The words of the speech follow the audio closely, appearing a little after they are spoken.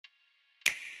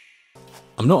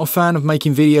I'm not a fan of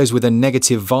making videos with a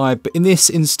negative vibe, but in this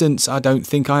instance I don't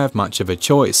think I have much of a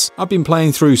choice. I've been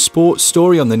playing through Sports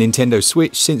Story on the Nintendo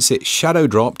Switch since it shadow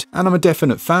dropped, and I'm a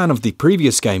definite fan of the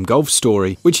previous game Golf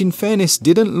Story, which in fairness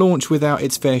didn't launch without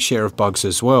its fair share of bugs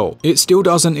as well. It still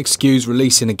doesn't excuse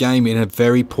releasing a game in a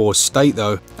very poor state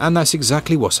though, and that's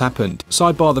exactly what's happened.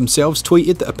 Sidebar themselves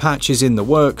tweeted that a patch is in the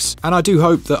works, and I do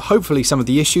hope that hopefully some of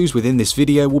the issues within this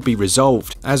video will be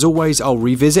resolved. As always, I'll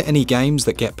revisit any games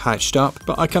that get patched up,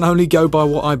 but I can only go by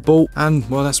what I bought, and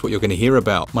well, that's what you're going to hear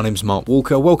about. My name's Mark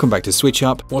Walker, welcome back to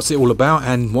SwitchUp. What's it all about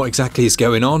and what exactly is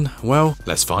going on? Well,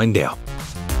 let's find out.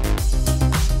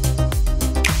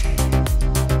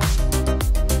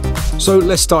 So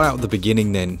let's start out at the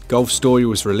beginning then. Golf Story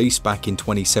was released back in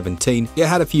 2017. It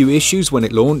had a few issues when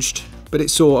it launched, but it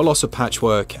saw a lot of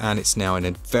patchwork and it's now in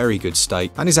a very good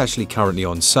state and is actually currently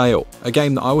on sale. A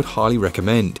game that I would highly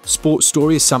recommend. Sports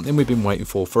Story is something we've been waiting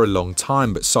for a long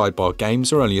time, but Sidebar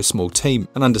Games are only a small team,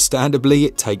 and understandably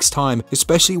it takes time,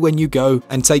 especially when you go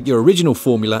and take your original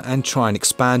formula and try and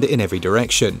expand it in every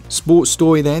direction. Sports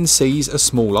Story then sees a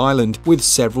small island with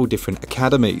several different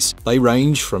academies. They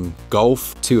range from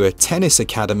golf to a tennis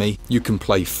academy. You can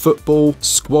play football,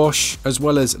 squash, as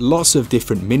well as lots of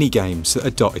different mini games that are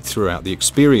dotted throughout the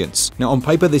experience. Now on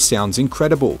paper this sounds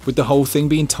incredible, with the whole thing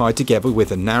being tied together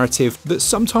with a narrative that's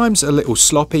sometimes a little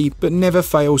sloppy but never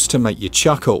fails to make you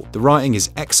chuckle. The writing is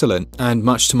excellent, and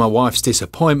much to my wife's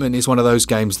disappointment is one of those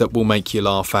games that will make you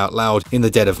laugh out loud in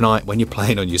the dead of night when you're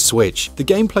playing on your Switch. The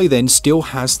gameplay then still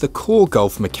has the core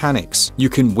golf mechanics. You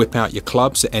can whip out your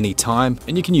clubs at any time,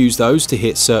 and you can use those to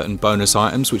hit certain bonus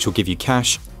items which will give you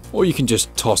cash, or you can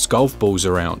just toss golf balls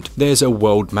around. There's a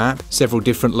world map, several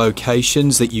different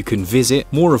locations that you can visit,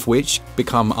 more of which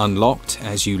become unlocked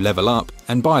as you level up.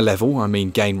 And by level, I mean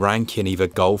gain rank in either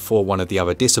golf or one of the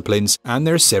other disciplines, and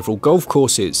there are several golf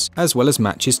courses, as well as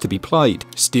matches to be played.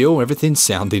 Still, everything's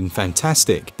sounding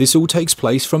fantastic. This all takes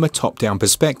place from a top-down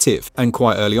perspective, and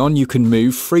quite early on you can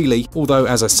move freely, although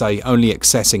as I say, only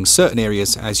accessing certain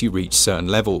areas as you reach certain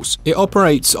levels. It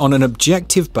operates on an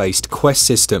objective-based quest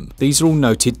system. These are all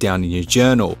noted down in your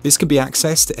journal. This can be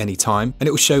accessed at any time, and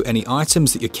it will show any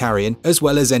items that you're carrying, as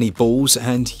well as any balls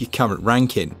and your current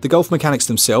ranking. The golf mechanics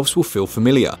themselves will feel familiar.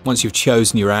 Once you've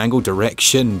chosen your angle,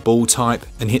 direction, ball type,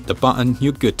 and hit the button,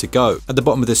 you're good to go. At the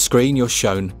bottom of the screen, you're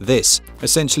shown this,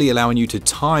 essentially allowing you to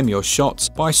time your shots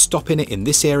by stopping it in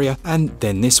this area and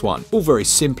then this one. All very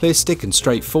simplistic and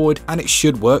straightforward, and it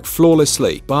should work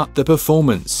flawlessly. But the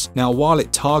performance. Now, while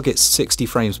it targets 60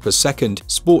 frames per second,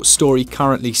 Sports Story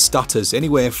currently stutters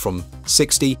anywhere from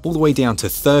 60 all the way down to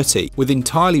 30, with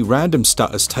entirely random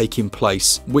stutters taking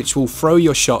place, which will throw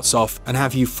your shots off and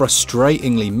have you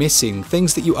frustratingly missing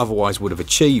things that you otherwise would have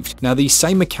achieved. Now, these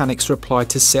same mechanics are applied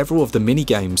to several of the mini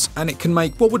games, and it can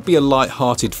make what would be a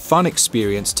light-hearted fun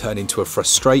experience turn into a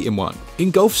frustrating one. In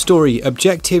Golf Story,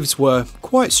 objectives were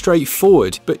quite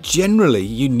straightforward, but generally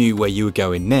you knew where you were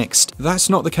going next. That's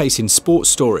not the case in Sports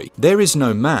Story. There is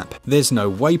no map, there's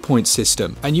no waypoint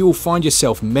system, and you will find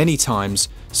yourself many times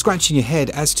scratching your head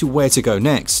as to where to go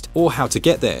next or how to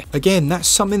get there. Again, that's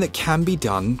something that can be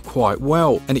done quite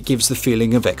well, and it gives the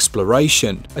feeling of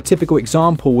exploration. A typical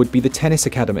example would be the tennis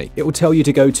academy. It will tell you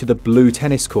to go to the blue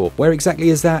tennis court. Where exactly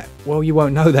is that? Well, you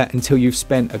won't know that until you've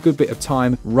spent a good bit of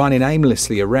time running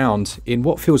aimlessly around in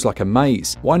what feels like a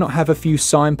maze. Why not have a few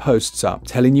signposts up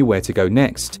telling you where to go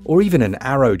next, or even an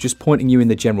arrow just pointing you in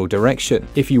the general direction?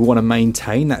 If you want to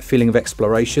maintain that feeling of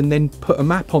exploration, then put a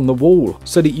map on the wall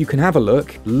so that you can have a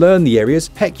look, learn the areas.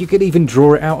 Heck, you could even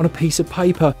draw it out on a piece of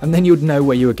paper, and then you'd know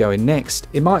where you were going next.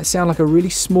 It might sound like a really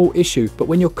small issue, but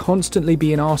when you're constantly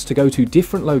being asked to go to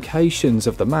different locations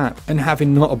of the map and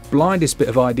having not a blindest bit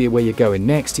of idea where you're going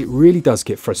next, it really does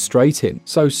get frustrating.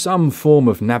 So some form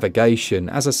of navigation,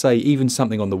 as I say, even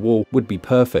something on the wall would be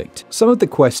perfect. Some of the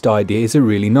quest ideas are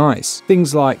really nice.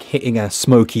 Things like hitting a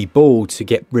smoky ball to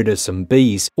get rid of some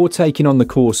bees, or taking on the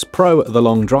course pro at the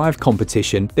long drive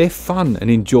competition. They're fun and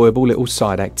enjoyable little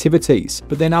side activities,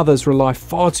 but then others rely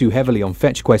far too heavily on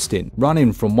fetch questing,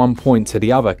 running from one point to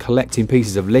the other collecting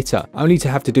pieces of litter, only to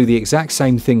have to do the exact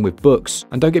same thing with books.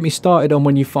 And don't get me started on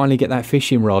when you finally get that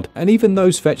fishing rod, and even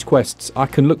those fetch quests I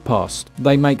can look past.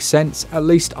 They make sense, at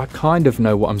least I kind of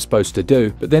know what I'm supposed to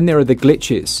do, but then there are the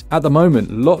glitches. At the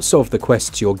moment, lots of the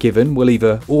quests you're given will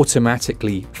either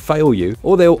automatically fail you,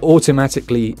 or they'll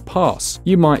automatically pass.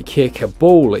 You might kick a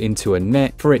ball into a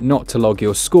net for it not to log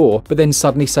your score, but then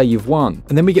suddenly say you've won.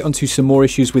 And then we get onto some more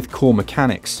issues with core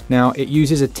mechanics. Now, it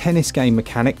uses a tennis game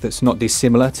mechanic that's not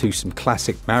dissimilar to some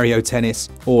classic Mario Tennis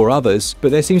or others,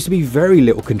 but there seems seems to be very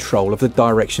little control of the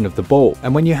direction of the ball.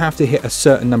 And when you have to hit a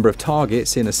certain number of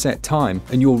targets in a set time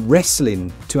and you're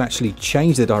wrestling to actually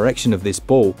change the direction of this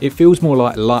ball, it feels more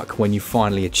like luck when you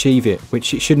finally achieve it,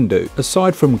 which it shouldn't do.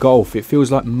 Aside from golf, it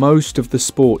feels like most of the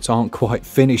sports aren't quite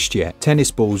finished yet.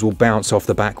 Tennis balls will bounce off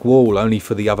the back wall only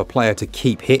for the other player to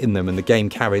keep hitting them and the game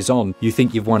carries on. You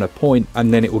think you've won a point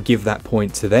and then it will give that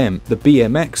point to them. The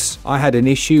BMX, I had an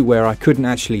issue where I couldn't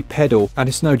actually pedal, and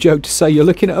it's no joke to say you're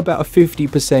looking at about a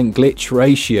 50% glitch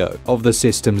ratio of the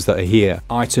systems that are here.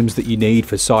 Items that you need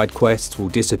for side quests will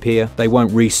disappear. They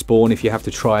won't respawn if you have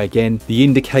to try again. The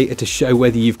indicator to show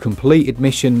whether you've completed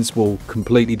missions will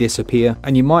completely disappear,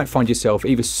 and you might find yourself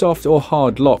either soft or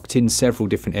hard locked in several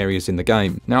different areas in the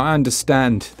game. Now, I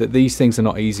understand that these things are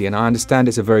not easy, and I understand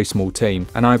it's a very small team,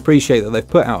 and I appreciate that they've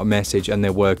put out a message and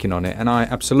they're working on it, and I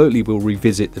absolutely will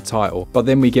revisit the title. But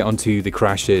then we get onto the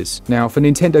crashes. Now, for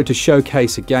Nintendo to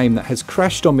showcase a game that has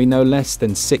crashed on me no less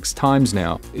than 6 times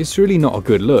now, it's really not a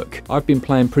good look. I've been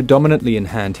playing predominantly in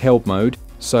handheld mode,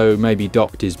 so maybe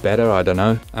docked is better, I don't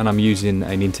know, and I'm using a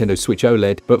Nintendo Switch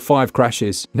OLED, but 5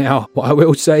 crashes. Now, what I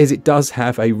will say is it does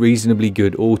have a reasonably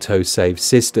good autosave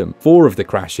system. 4 of the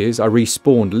crashes I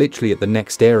respawned literally at the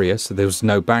next area, so there was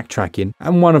no backtracking,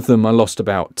 and one of them I lost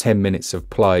about 10 minutes of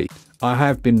play. I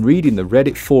have been reading the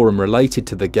Reddit forum related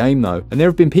to the game though, and there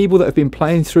have been people that have been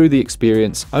playing through the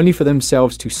experience only for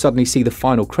themselves to suddenly see the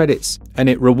final credits and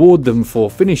it reward them for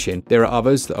finishing. There are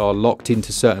others that are locked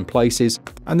into certain places,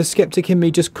 and the skeptic in me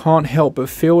just can't help but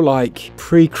feel like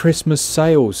pre-Christmas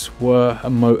sales were a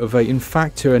motivating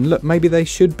factor, and look, maybe they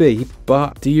should be,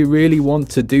 but do you really want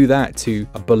to do that to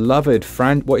a beloved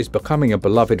what is becoming a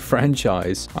beloved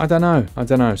franchise? I don't know.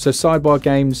 So Sidebar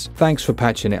Games, thanks for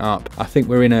patching it up. I think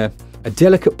we're in a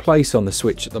delicate place on the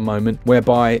Switch at the moment,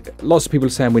 whereby lots of people are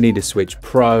saying we need a Switch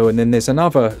Pro, and then there's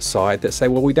another side that say,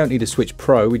 well, we don't need a Switch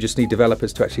Pro, we just need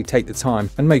developers to actually take the time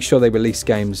and make sure they release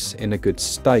games in a good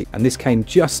state. And this came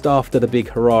just after the big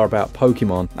hurrah about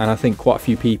Pokemon, and I think quite a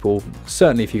few people,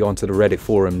 certainly if you go onto the Reddit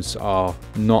forums, are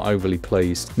not overly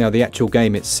pleased. Now, the actual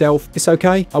game itself, it's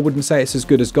okay. I wouldn't say it's as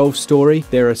good as Golf Story.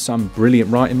 There are some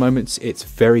brilliant writing moments, it's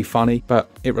very funny, but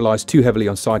it relies too heavily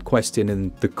on side questing,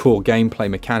 and the core gameplay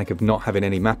mechanic of not having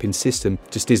any mapping system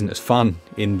just isn't as fun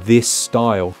in this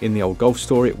style. In the old Golf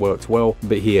Story it worked well,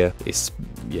 but here it's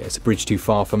a bridge too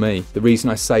far for me. The reason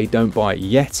I say don't buy it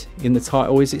yet in the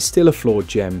title is it's still a flawed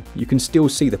gem. You can still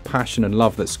see the passion and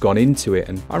love that's gone into it,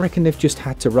 and I reckon they've just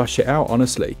had to rush it out,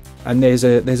 honestly. And there's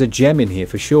a gem in here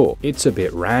for sure. It's a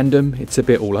bit random, it's a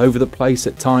bit all over the place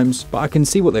at times, but I can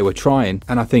see what they were trying,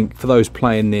 and I think for those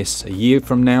playing this a year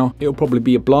from now, it'll probably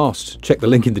be a blast. Check the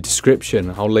link in the description.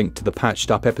 I'll link to the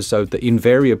patched up episode that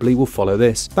invariably will follow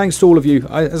this. Thanks to all of you.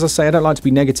 As I say, I don't like to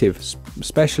be negative,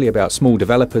 especially about small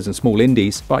developers and small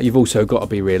indies, but you've also got to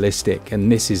be realistic,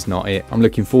 and this is not it. I'm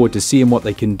looking forward to seeing what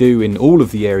they can do in all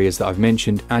of the areas that I've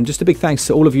mentioned, and just a big thanks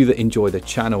to all of you that enjoy the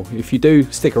channel. If you do,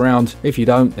 stick around. If you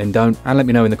don't, then don't, and let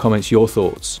me know in the comments your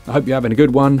thoughts. I hope you're having a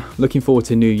good one. Looking forward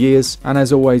to New Year's, and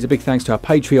as always, a big thanks to our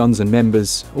Patreons and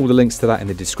members. All the links to that in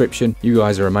the description. You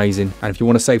guys are amazing, and if you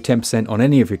want to save 10% on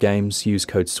any of your games, use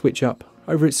code SwitchUp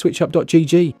over at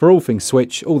switchup.gg. For all things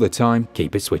Switch, all the time,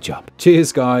 keep it Switch Up.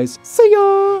 Cheers, guys. See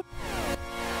ya!